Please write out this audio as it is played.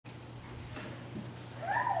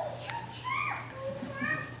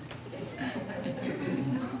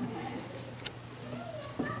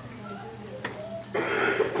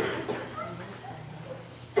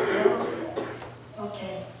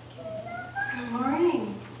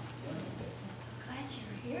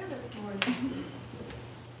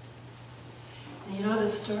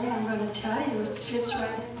story I'm going to tell you. It fits right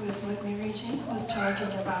in with what Mary Jane was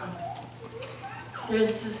talking about.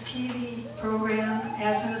 There's this TV program,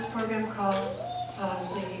 Adventist program called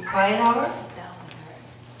the Quiet Hour.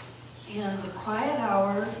 And the Quiet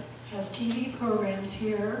Hour has TV programs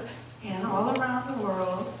here and all around the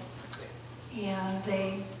world. And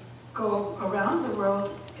they go around the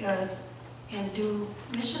world and do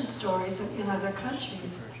mission stories in other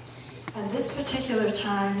countries. And this particular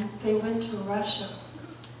time, they went to Russia.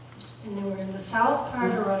 And they were in the south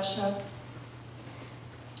part of Russia.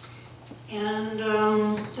 And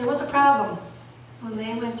there was a problem. When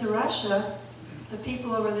they went to Russia, the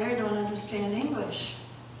people over there don't understand English.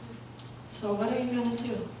 So what are you going to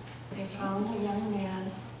do? They found a young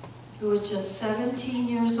man who was just 17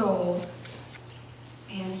 years old,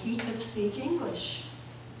 and he could speak English.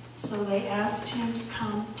 So they asked him to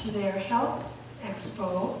come to their health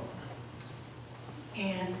expo,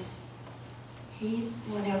 and he,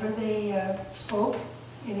 whenever they spoke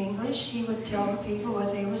in English, he would tell the people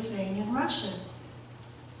what they were saying in Russian.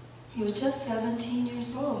 He was just 17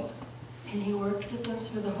 years old, and he worked with them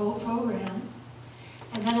through the whole program.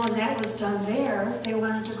 And then when that was done there, they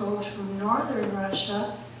wanted to go to northern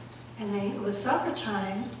Russia, and it was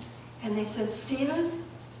summertime, and they said, Stephen,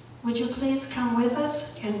 would you please come with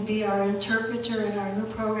us and be our interpreter in our new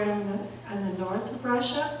program in the north of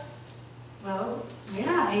Russia? Well,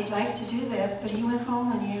 yeah, he'd like to do that, but he went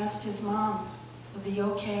home and he asked his mom, would it be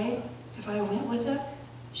okay if I went with him?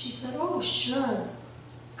 She said, oh, sure,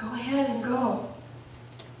 go ahead and go.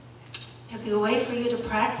 It'll be a way for you to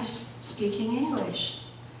practice speaking English.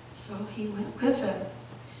 So he went with him.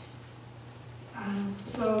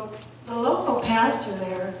 So the local pastor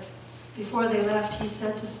there, before they left, he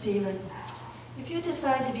said to Stephen, if you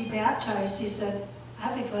decide to be baptized, he said,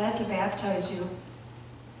 I'd be glad to baptize you.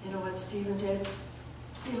 You know what Stephen did?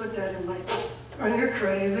 He looked at him like, are you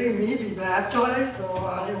crazy? Me be baptized? Oh,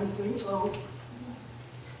 I don't think so.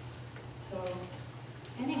 So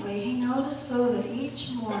anyway, he noticed though that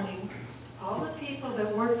each morning, all the people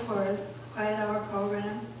that work for the Quiet Hour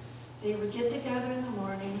program, they would get together in the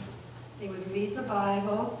morning, they would read the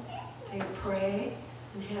Bible, they would pray,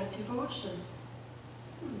 and have devotion.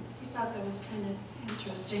 He thought that was kind of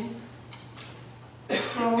interesting.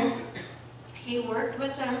 So he worked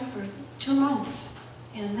with them for 2 months,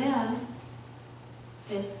 and then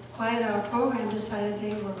the Quiet Hour program decided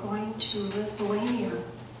they were going to Lithuania,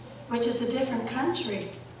 which is a different country.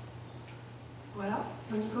 Well,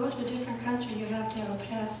 when you go to a different country, you have to have a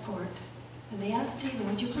passport. And they asked Stephen,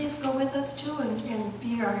 would you please go with us too and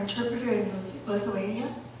be our interpreter in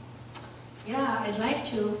Lithuania? Yeah, I'd like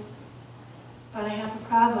to, but I have a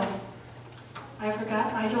problem. I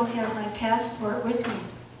forgot, I don't have my passport with me.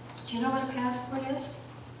 Do you know what a passport is?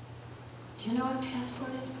 Do you know what a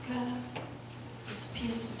passport is, Mikhail? It's a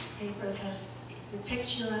piece of paper that has your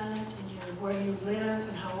picture on it and where you live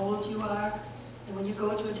and how old you are. And when you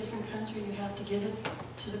go to a different country, you have to give it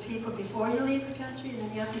to the people before you leave the country, and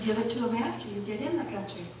then you have to give it to them after you get in the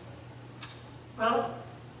country. Well,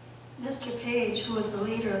 Mr. Page, who was the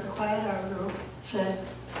leader of the Quiet Hour group, said,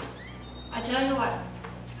 I tell you what,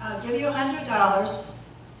 I'll give you $100,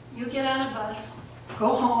 you get on a bus, go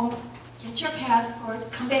home, get your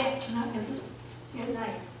passport, come back tonight at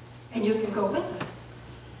night, and you can go with us.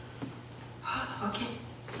 Okay,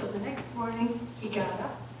 so the next morning, he got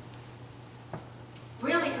up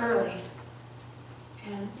really early,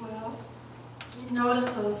 and well, he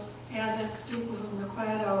noticed those Adventist people from the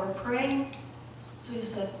Quiet Hour praying, so he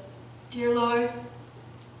said, Dear Lord,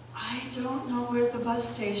 I don't know where the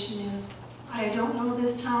bus station is. I don't know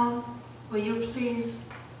this town. Will you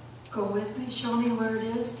please go with me, show me where it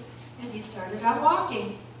is? And he started out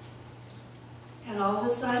walking. And all of a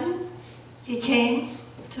sudden, he came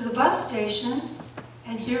to the bus station,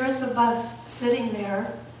 and here is the bus sitting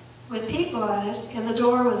there with people on it, and the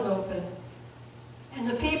door was open. And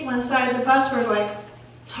the people inside the bus were like,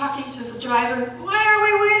 talking to the driver, why are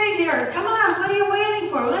we waiting here? Come on, what are you waiting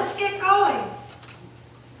for? Let's get going.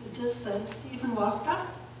 And just then Stephen walked up,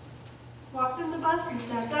 walked in the bus and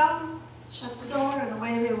sat down, shut the door, and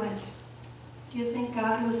away they went. Do you think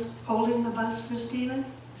God was holding the bus for Stephen?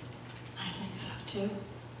 I think so too.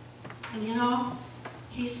 And you know,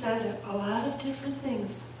 he said that a lot of different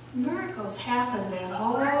things, miracles happened that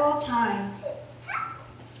whole time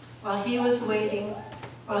while he was waiting,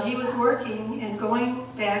 while he was working and going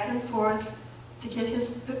back and forth to get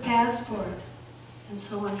his passport. And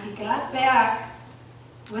so when he got back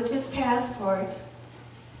with his passport,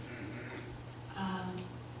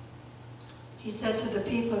 he said to the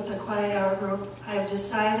people of the Quiet Hour group, I've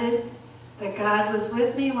decided that God was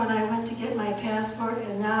with me when I went to get my passport,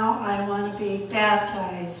 and now I want to be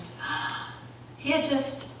baptized. He had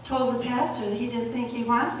just told the pastor that he didn't think he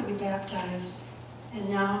wanted to be baptized, and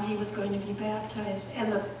now he was going to be baptized.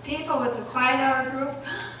 And the people with the Quiet Hour group,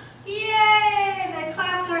 yay! They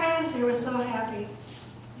clapped their hands. They were so happy.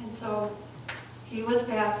 And so he was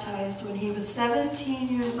baptized when he was 17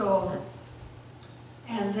 years old.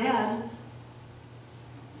 And then,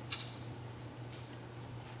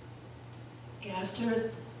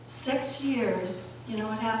 after 6 years, you know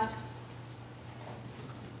what happened?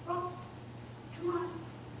 Oh, come on.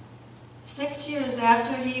 6 years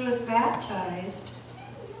after he was baptized,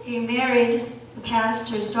 he married the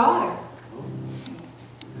pastor's daughter.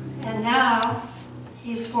 And now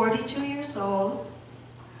he's 42 years old.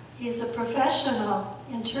 He's a professional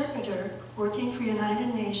interpreter working for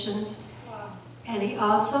United Nations. Wow. And he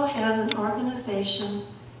also has an organization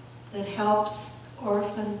that helps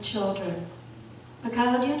orphan children.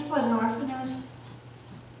 Mikhail, do you know what an orphan is?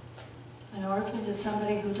 An orphan is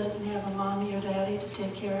somebody who doesn't have a mommy or daddy to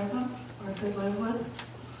take care of them or to live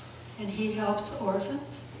with. And he helps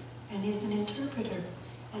orphans, and he's an interpreter.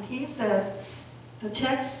 And he said, the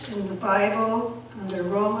text in the Bible under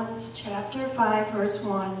Romans chapter 5 verse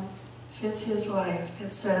 1 fits his life.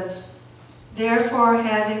 It says, therefore,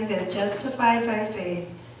 having been justified by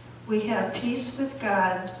faith, we have peace with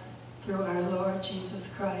God through our Lord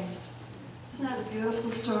Jesus Christ. Isn't that a beautiful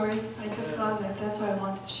story? I just love that. That's why I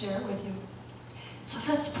wanted to share it with you.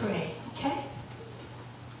 So let's pray, okay?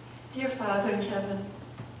 Dear Father in heaven,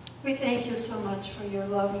 we thank you so much for your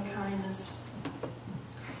love and kindness.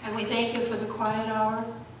 And we thank you for the Quiet Hour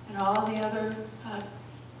and all the other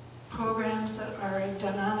programs that our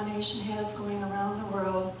denomination has going around the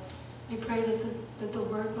world. We pray that the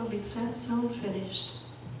work will be soon finished,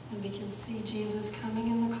 and we can see Jesus coming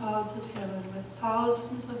in the clouds of heaven with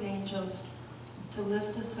thousands of angels to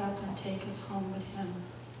lift us up and take us home with him.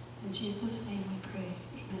 In Jesus' name we pray.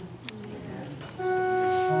 Amen. Amen.